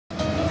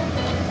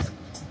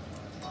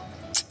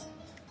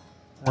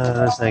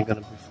This ain't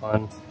gonna be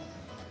fun.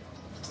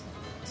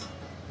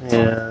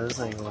 Yeah, this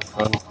ain't gonna be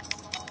fun.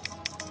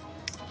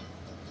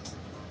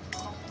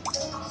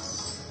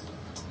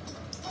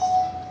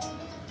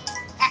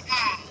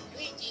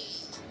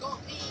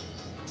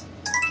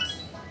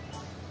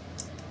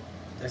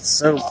 It's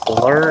so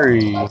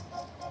blurry.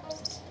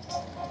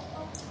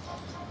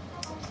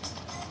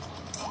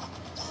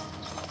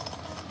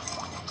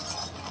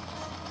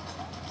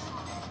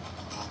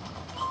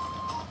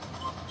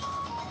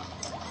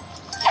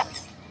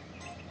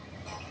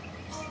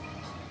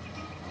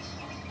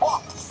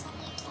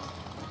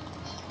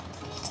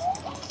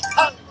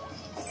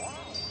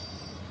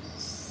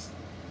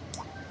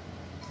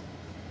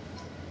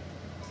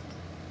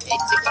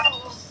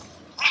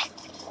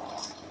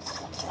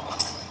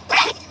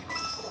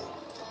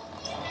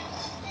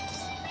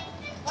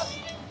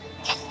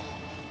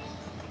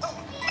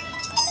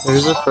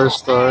 There's a first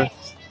star.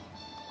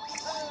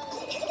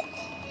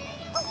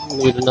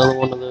 Need another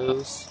one of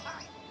those.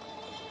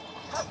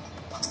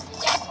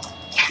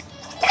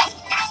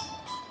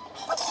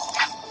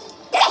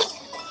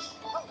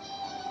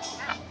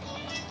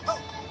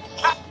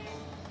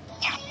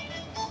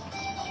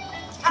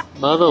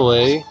 By the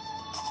way,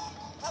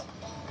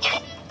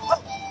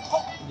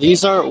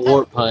 these aren't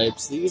warp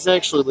pipes. These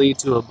actually lead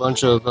to a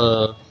bunch of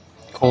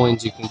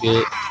coins you can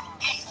get.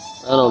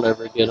 I don't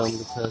ever get them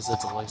because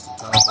it's a waste of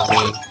time for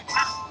me.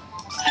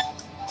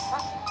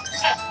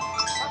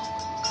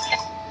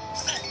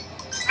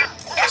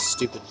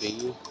 Stupid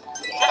bee.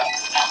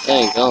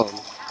 Dang gone.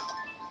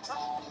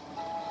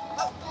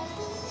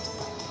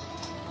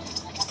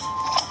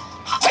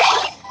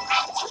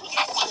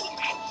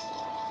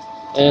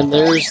 And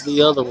there's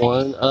the other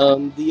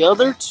one. The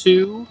other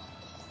two,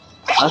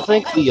 I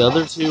think the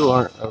other two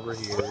aren't over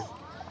here.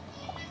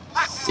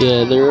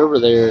 Yeah, they're over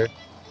there.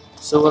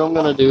 So what I'm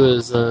gonna do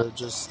is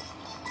just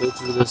go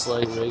through this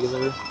like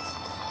regular.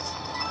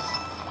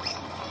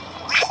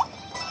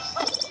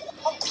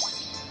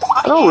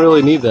 I don't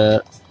really need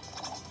that.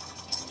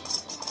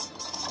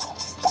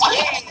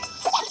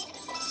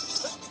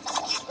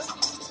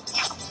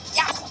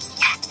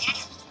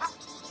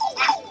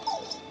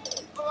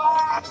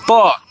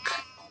 Fuck!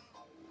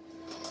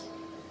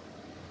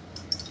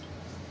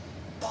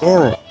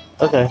 Damn it.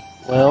 Okay,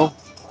 well,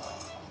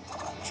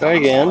 try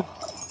again.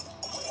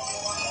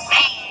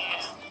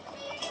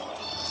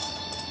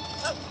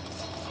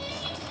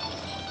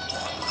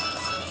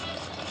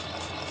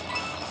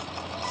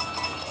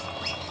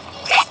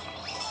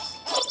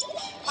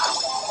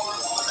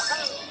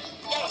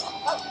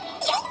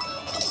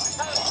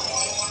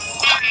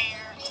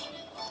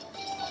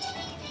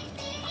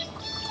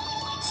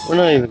 We're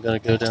not even gonna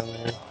go down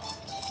there.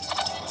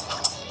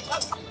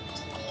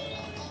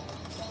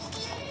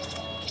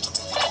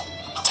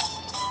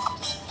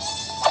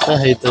 I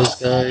hate those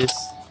guys.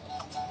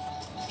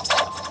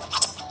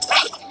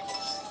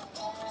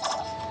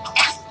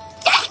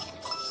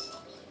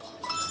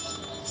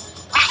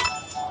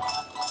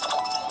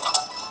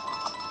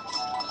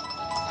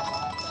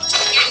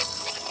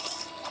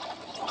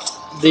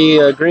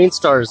 The green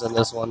stars in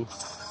this one.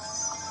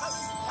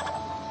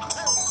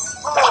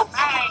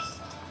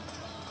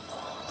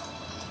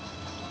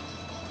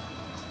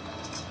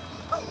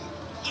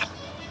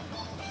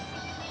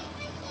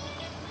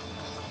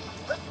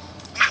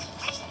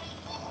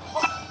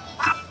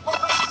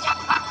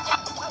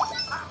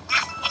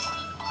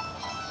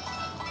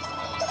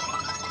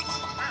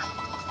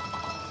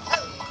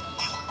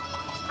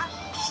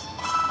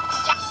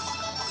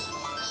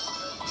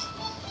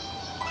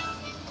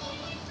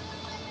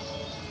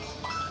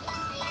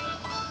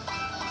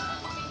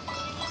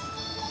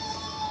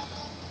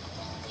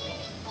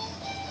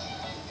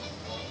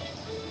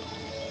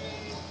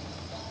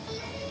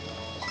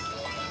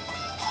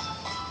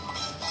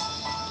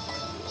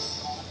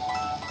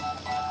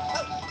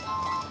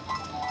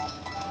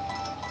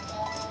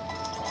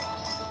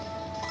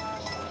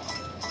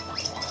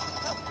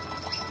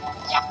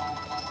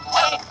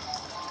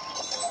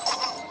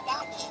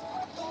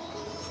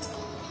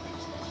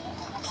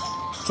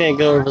 Can't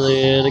go over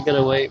there, I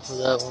gotta wait for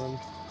that one.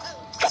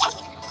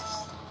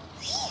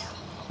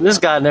 This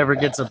guy never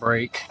gets a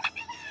break.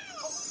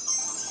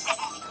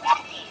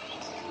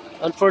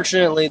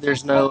 Unfortunately,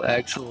 there's no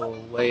actual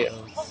way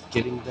of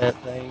getting that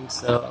thing,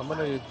 so I'm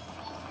gonna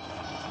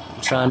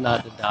try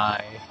not to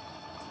die.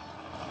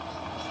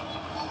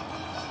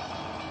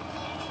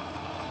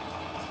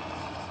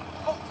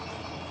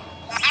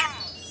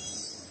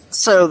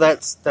 So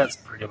that's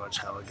pretty much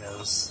how it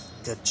goes.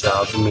 Good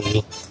job,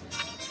 me.